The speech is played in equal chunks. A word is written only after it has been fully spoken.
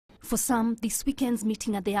For some, this weekend's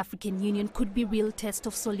meeting at the African Union could be a real test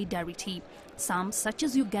of solidarity. Some, such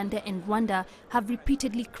as Uganda and Rwanda, have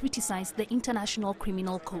repeatedly criticized the International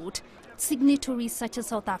Criminal Court. Signatories such as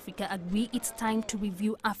South Africa agree it's time to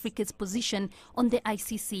review Africa's position on the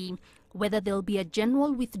ICC. Whether there'll be a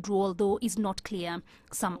general withdrawal, though, is not clear.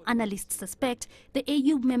 Some analysts suspect the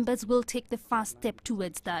AU members will take the first step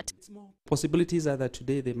towards that. Possibilities are that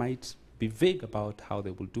today they might be vague about how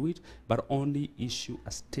they will do it, but only issue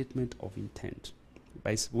a statement of intent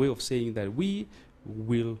by way of saying that we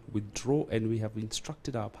will withdraw, and we have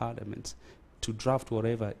instructed our parliaments to draft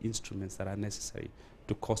whatever instruments that are necessary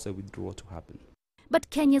to cause a withdrawal to happen. But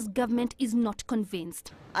Kenya's government is not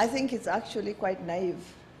convinced. I think it's actually quite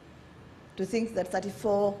naive to think that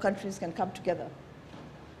 34 countries can come together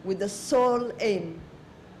with the sole aim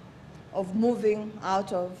of moving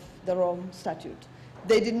out of the Rome Statute.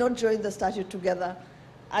 They did not join the statute together.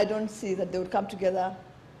 I don't see that they would come together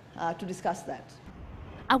to discuss that.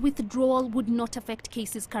 A withdrawal would not affect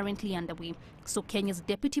cases currently underway, so Kenya's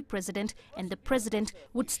deputy president and the president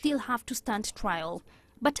would still have to stand trial.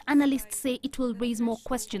 But analysts say it will raise more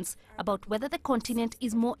questions about whether the continent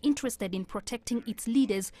is more interested in protecting its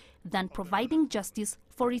leaders than providing justice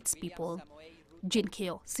for its people. Jane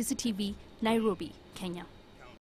Keo, CCTV, Nairobi, Kenya.